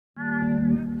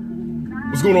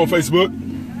What's going on, Facebook?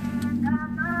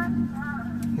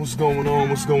 What's going on?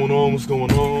 What's going on? What's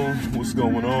going on? What's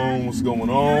going on? What's going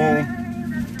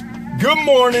on? Good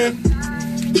morning.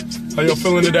 How y'all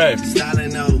feeling today?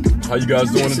 How you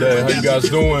guys doing today? How you guys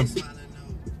doing?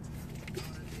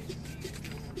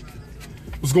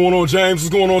 What's going on, James? What's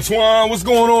going on, Twine? What's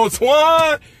going on,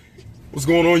 Twine? What's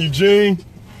going on, Eugene?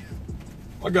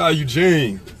 My guy,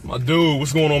 Eugene. My dude.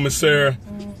 What's going on, Miss Sarah?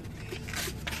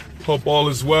 Hope all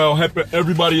is well. Hope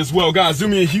everybody is well. Guys, do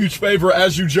me a huge favor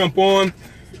as you jump on.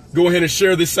 Go ahead and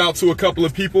share this out to a couple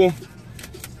of people.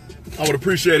 I would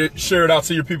appreciate it. Share it out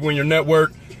to your people in your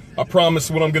network. I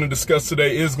promise what I'm going to discuss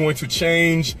today is going to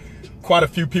change quite a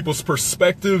few people's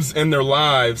perspectives and their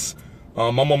lives.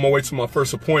 I'm on my way to my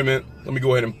first appointment. Let me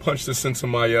go ahead and punch this into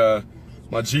my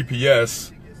my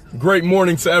GPS. Great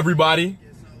morning to everybody.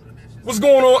 What's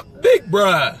going on, Big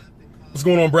Brad? What's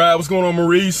going on, Brad? What's going on,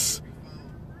 Maurice?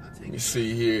 Let me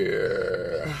see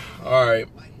here. All right.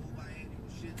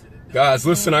 Guys,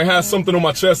 listen, I had something on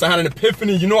my chest. I had an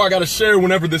epiphany. You know I got to share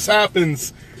whenever this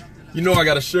happens. You know I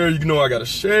got to share. You know I got to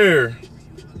share.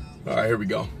 All right, here we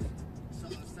go.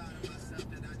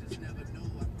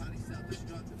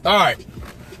 All right.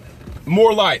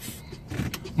 More life.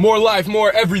 More life,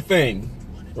 more everything.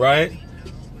 Right?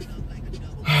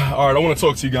 All right, I want to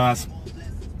talk to you guys.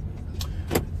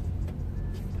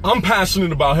 I'm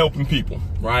passionate about helping people,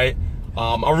 right?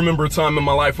 I remember a time in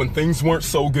my life when things weren't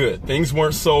so good. Things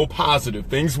weren't so positive.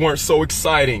 Things weren't so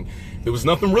exciting. There was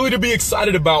nothing really to be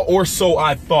excited about, or so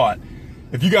I thought.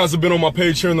 If you guys have been on my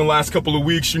page here in the last couple of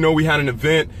weeks, you know we had an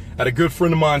event at a good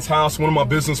friend of mine's house, one of my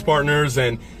business partners,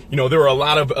 and you know there were a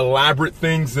lot of elaborate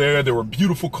things there. There were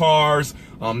beautiful cars.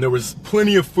 There was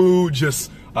plenty of food,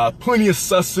 just plenty of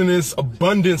sustenance,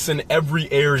 abundance in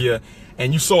every area.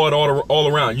 And you saw it all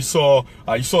around. You saw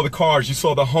the cars, you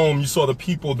saw the home, you saw the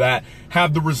people that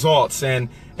have the results. And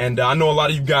I know a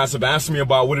lot of you guys have asked me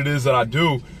about what it is that I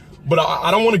do, but I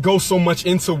don't want to go so much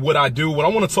into what I do. What I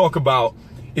want to talk about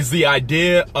is the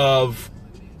idea of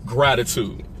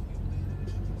gratitude.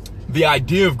 The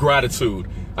idea of gratitude.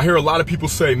 I hear a lot of people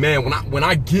say, man, when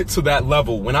I get to that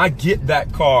level, when I get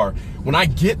that car, when I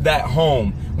get that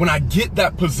home, when I get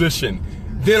that position,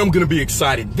 then I'm going to be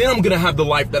excited. Then I'm going to have the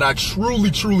life that I truly,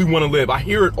 truly want to live. I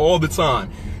hear it all the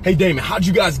time. Hey, Damon, how'd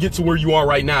you guys get to where you are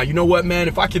right now? You know what, man?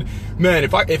 If I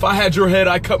had your head,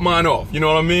 I'd cut mine off. You know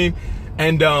what I mean?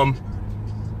 And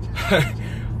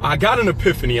I got an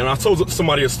epiphany, and I told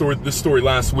somebody this story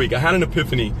last week. I had an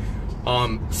epiphany.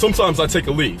 Sometimes I take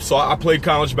a leave. So I played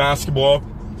college basketball.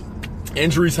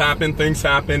 Injuries happen, things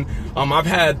happen. I've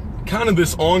had kind of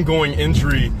this ongoing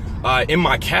injury in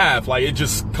my calf. Like it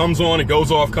just comes on, it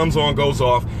goes off, comes on, goes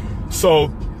off. So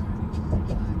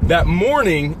that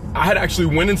morning I had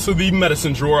actually went into the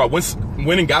medicine drawer. I went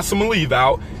and got some Aleve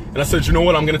out, and I said, you know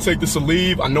what, I'm gonna take this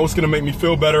Aleve. I know it's gonna make me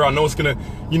feel better. I know it's gonna,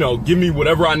 you know, give me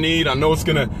whatever I need. I know it's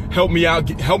gonna help me out,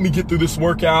 help me get through this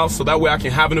workout, so that way I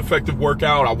can have an effective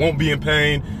workout. I won't be in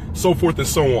pain, so forth and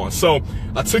so on. So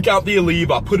I took out the Aleve,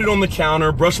 I put it on the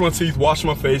counter, brushed my teeth, washed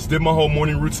my face, did my whole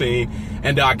morning routine,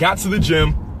 and I got to the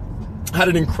gym. Had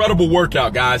an incredible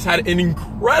workout, guys. Had an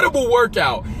incredible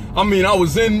workout. I mean, I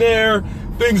was in there.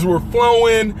 Things were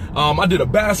flowing. I did a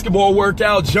basketball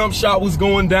workout. Jump shot was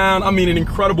going down. I mean, an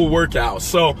incredible workout.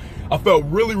 So I felt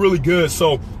really, really good.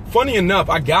 So funny enough,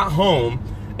 I got home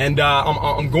and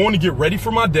I'm going to get ready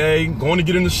for my day, going to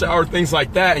get in the shower, things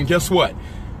like that. And guess what?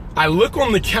 I look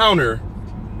on the counter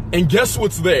and guess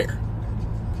what's there?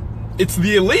 It's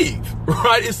the Aleve,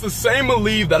 right? It's the same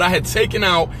Aleve that I had taken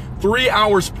out 3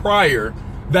 hours prior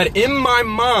that in my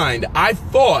mind I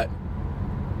thought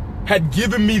had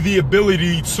given me the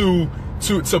ability to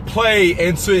play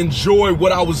and to enjoy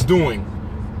what I was doing.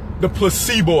 The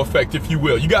placebo effect, if you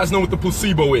will. You guys know what the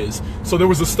placebo is. So there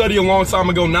was a study a long time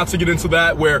ago, not to get into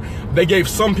that, where they gave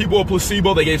some people a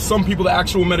placebo, they gave some people the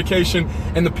actual medication,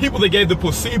 and the people that gave the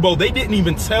placebo, they didn't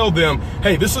even tell them,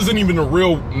 hey, this isn't even a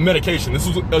real medication. This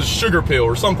was a sugar pill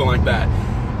or something like that.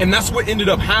 And that's what ended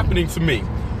up happening to me.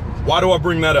 Why do I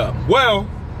bring that up? Well,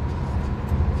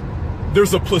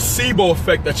 there's a placebo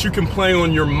effect that you can play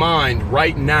on your mind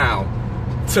right now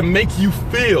to make you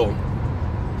feel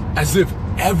as if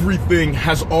everything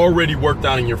has already worked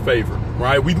out in your favor,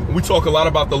 right? We talk a lot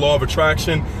about the law of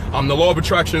attraction. The law of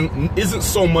attraction isn't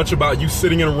so much about you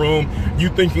sitting in a room, you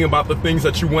thinking about the things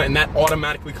that you want and that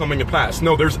automatically coming to pass.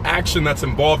 No, there's action that's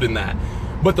involved in that.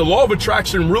 But the law of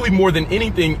attraction, really more than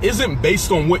anything, isn't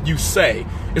based on what you say.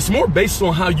 It's more based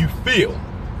on how you feel.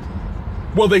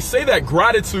 Well, they say that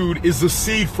gratitude is the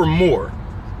seed for more.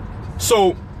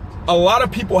 So a lot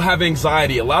of people have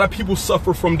anxiety. A lot of people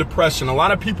suffer from depression. A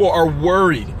lot of people are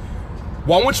worried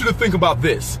Well, I want you to think about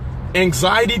this.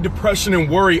 Anxiety, depression, and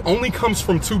worry only comes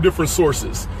from two different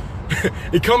sources.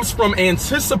 It comes from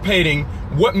anticipating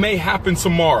what may happen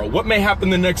tomorrow, what may happen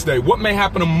the next day, what may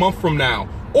happen a month from now,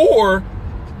 or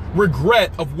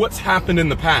regret of what's happened in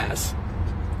the past,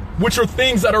 which are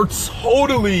things that are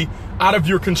totally out of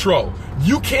your control.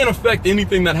 You can't affect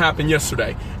anything that happened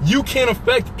yesterday. You can't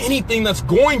affect anything that's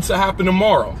going to happen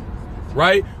tomorrow,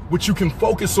 right? What you can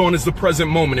focus on is the present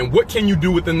moment. And what can you do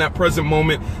within that present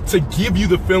moment to give you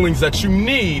the feelings that you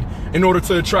need in order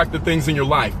to attract the things in your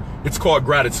life? It's called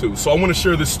gratitude. So I want to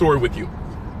share this story with you.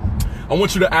 I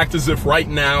want you to act as if right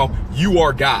now you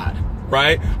are God,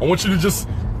 right? I want you to just,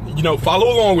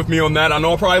 follow along with me on that. I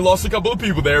know I probably lost a couple of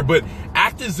people there, but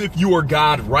act as if you are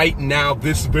God right now,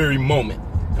 this very moment,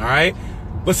 all right?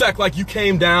 Let's act like you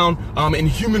came down in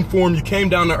human form. You came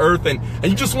down to earth and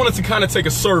you just wanted to kind of take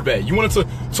a survey. You wanted to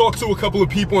talk to a couple of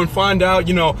people and find out,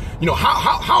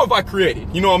 how have I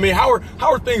created? You know what I mean?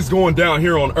 How are things going down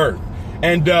here on earth?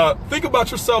 And think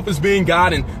about yourself as being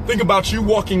God, and think about you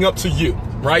walking up to you,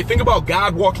 right? Think about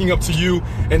God walking up to you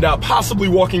and possibly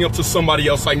walking up to somebody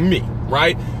else like me,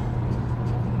 right?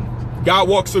 God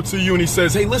walks up to you and he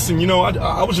says, hey, listen,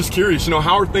 I was just curious,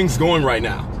 how are things going right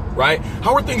now? Right?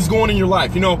 How are things going in your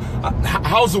life?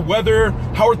 How's the weather?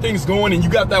 How are things going? And you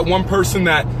got that one person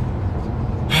that,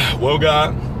 well,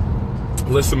 God,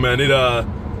 listen, man,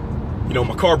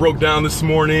 my car broke down this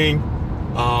morning.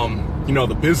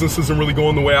 The business isn't really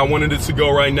going the way I wanted it to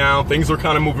go right now. Things are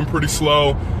kind of moving pretty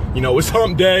slow. It's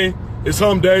hump day.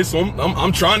 So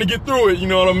I'm trying to get through it. You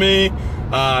know what I mean?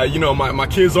 My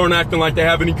kids aren't acting like they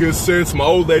have any good sense. My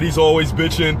old lady's always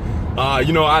bitching.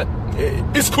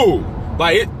 It's cool.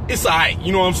 Like, it's all right,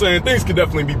 you know what I'm saying? Things could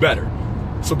definitely be better.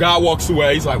 So God walks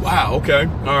away. He's like, wow, okay,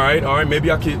 all right. Maybe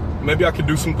I could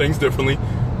do some things differently.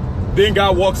 Then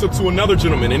God walks up to another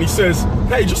gentleman and he says,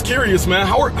 hey, just curious, man,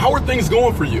 how are things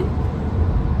going for you?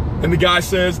 And the guy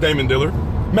says, Damon Dillard,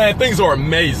 man, things are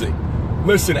amazing.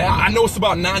 Listen, I know it's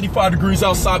about 95 degrees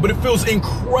outside, but it feels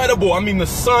incredible. I mean, the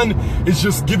sun is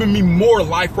just giving me more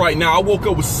life right now. I woke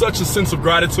up with such a sense of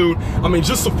gratitude. I mean,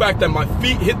 just the fact that my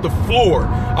feet hit the floor,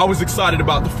 I was excited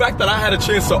about. The fact that I had a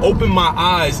chance to open my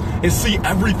eyes and see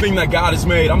everything that God has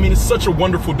made. I mean, it's such a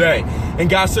wonderful day. And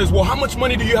God says, well, how much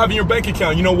money do you have in your bank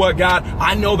account? You know what, God?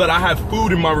 I know that I have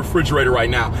food in my refrigerator right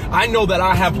now. I know that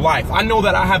I have life. I know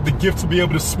that I have the gift to be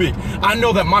able to speak. I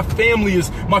know that my family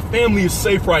is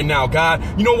safe right now, God.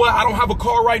 You know what? I don't have a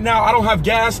car right now. I don't have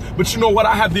gas, but you know what?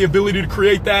 I have the ability to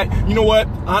create that. You know what?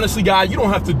 Honestly, God, you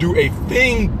don't have to do a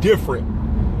thing different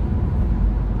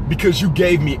because you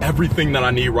gave me everything that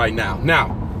I need right now.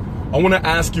 Now, I want to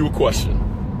ask you a question.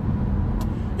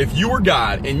 If you were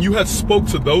God and you had spoke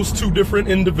to those two different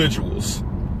individuals,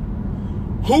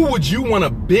 who would you want to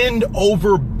bend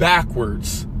over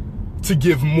backwards to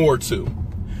give more to?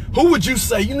 Who would you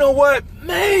say, you know what?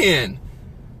 Man,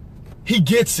 he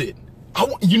gets it.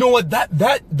 You know what?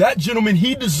 That gentleman,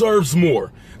 he deserves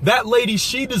more. That lady,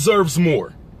 she deserves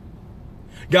more.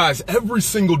 Guys, every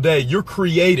single day you're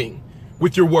creating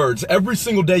with your words. Every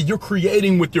single day you're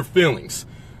creating with your feelings.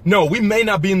 No, we may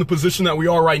not be in the position that we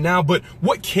are right now, but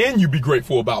what can you be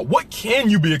grateful about? What can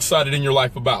you be excited in your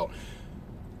life about?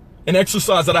 An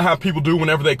exercise that I have people do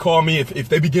whenever they call me, if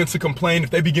they begin to complain, if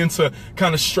they begin to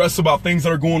kind of stress about things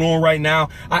that are going on right now,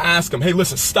 I ask them, hey,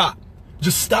 listen, stop.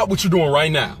 Just stop what you're doing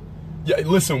right now. Yeah,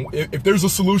 listen, if there's a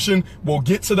solution, we'll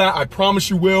get to that. I promise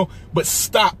you will. But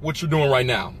stop what you're doing right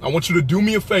now. I want you to do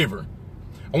me a favor.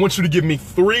 I want you to give me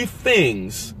 3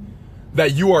 things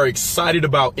that you are excited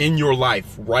about in your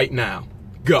life right now.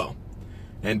 Go.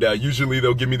 And usually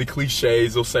they'll give me the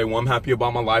cliches. They'll say, well, I'm happy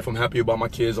about my life. I'm happy about my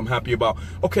kids. I'm happy about,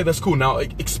 okay, that's cool. Now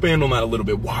expand on that a little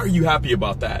bit. Why are you happy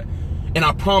about that? And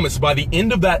I promise by the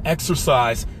end of that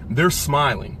exercise, they're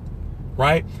smiling,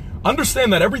 right?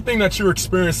 Understand that everything that you're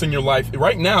experiencing in your life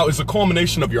right now is a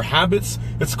culmination of your habits.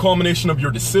 It's a culmination of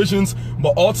your decisions.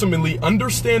 But ultimately,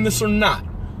 understand this or not,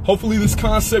 hopefully this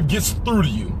concept gets through to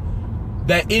you,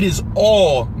 that it is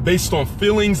all based on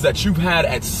feelings that you've had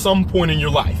at some point in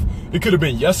your life. It could have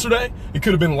been yesterday. It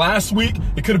could have been last week.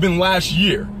 It could have been last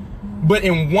year. But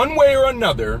in one way or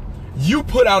another, you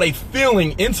put out a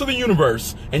feeling into the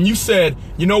universe and you said,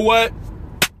 you know what?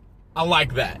 I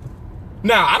like that.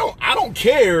 Now, I don't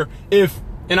care if,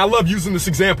 and I love using this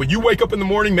example, you wake up in the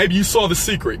morning, maybe you saw The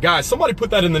Secret. Guys, somebody put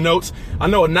that in the notes. I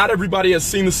know not everybody has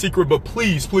seen The Secret, but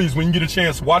please, when you get a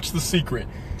chance, watch The Secret.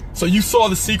 So you saw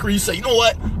The Secret, you say, you know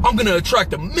what? I'm going to attract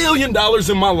 $1 million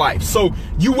in my life. So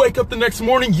you wake up the next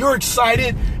morning, you're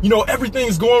excited,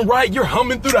 everything's going right. You're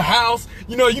humming through the house,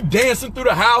 you dancing through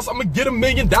the house. I'm going to get $1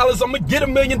 million. I'm going to get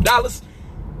 $1 million.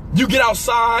 You get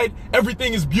outside,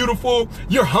 everything is beautiful.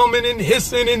 You're humming and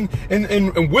hissing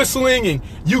and whistling, and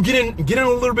you get in a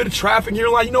little bit of traffic, and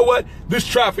you're like, you know what? This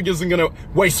traffic isn't gonna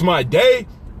waste my day.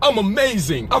 I'm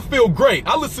amazing. I feel great.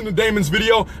 I listened to Damon's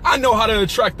video. I know how to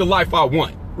attract the life I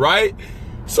want, right?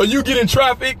 So you get in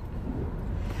traffic,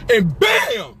 and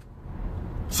bam!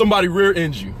 Somebody rear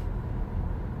ends you.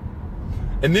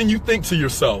 And then you think to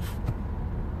yourself,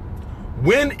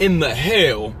 when in the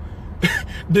hell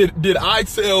did I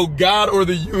tell God or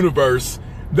the universe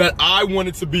that I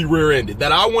wanted to be rear-ended,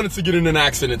 that I wanted to get in an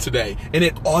accident today? And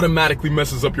it automatically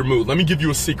messes up your mood. Let me give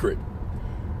you a secret.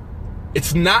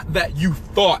 It's not that you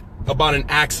thought about an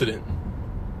accident.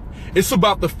 It's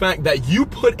about the fact that you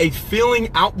put a feeling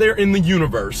out there in the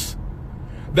universe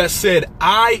that said,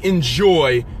 I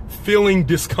enjoy feeling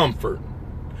discomfort.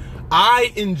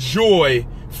 I enjoy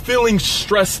feeling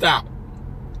stressed out.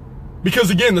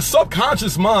 Because again, the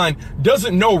subconscious mind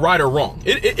doesn't know right or wrong.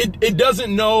 It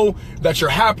doesn't know that you're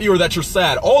happy or that you're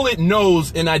sad. All it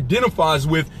knows and identifies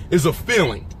with is a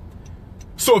feeling.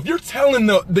 So if you're telling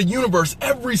the universe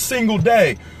every single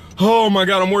day, oh my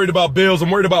God, I'm worried about bills, I'm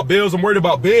worried about bills, I'm worried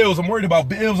about bills, I'm worried about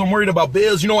bills, I'm worried about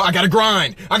bills. You know what? I gotta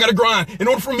grind. I gotta grind. In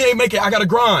order for me to make it, I gotta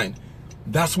grind.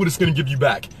 That's what it's gonna give you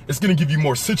back. It's gonna give you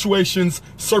more situations,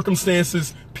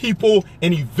 circumstances, people,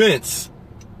 and events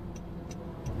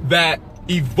that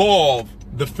evolve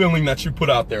the feeling that you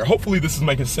put out there. Hopefully this is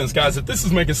making sense, guys. If this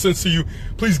is making sense to you,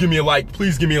 please give me a like,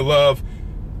 please give me a love,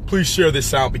 please share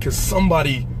this out, because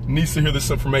somebody needs to hear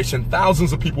this information.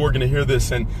 Thousands of people are going to hear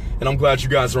this, and I'm glad you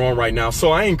guys are on right now.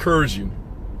 So I encourage you,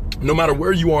 no matter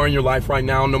where you are in your life right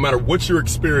now, no matter what you're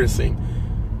experiencing,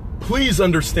 please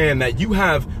understand that you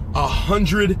have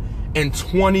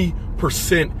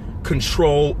 120%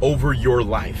 control over your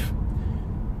life.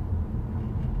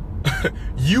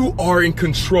 You are in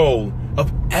control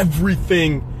of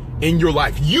everything in your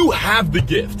life. You have the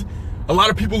gift. A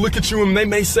lot of people look at you and they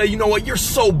may say, you know what, you're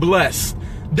so blessed.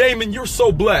 Damon, you're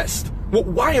so blessed. Well,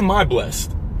 why am I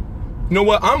blessed? You know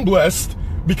what, I'm blessed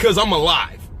because I'm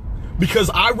alive.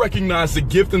 Because I recognize the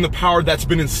gift and the power that's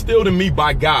been instilled in me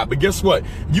by God. But guess what?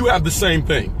 You have the same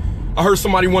thing. I heard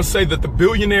somebody once say that the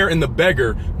billionaire and the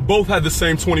beggar both had the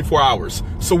same 24 hours.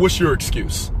 So what's your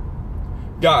excuse?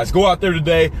 Guys, go out there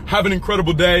today, have an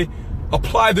incredible day,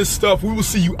 apply this stuff. We will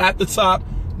see you at the top,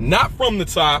 not from the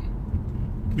top,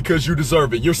 because you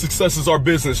deserve it. Your success is our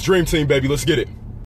business. Dream team, baby, let's get it.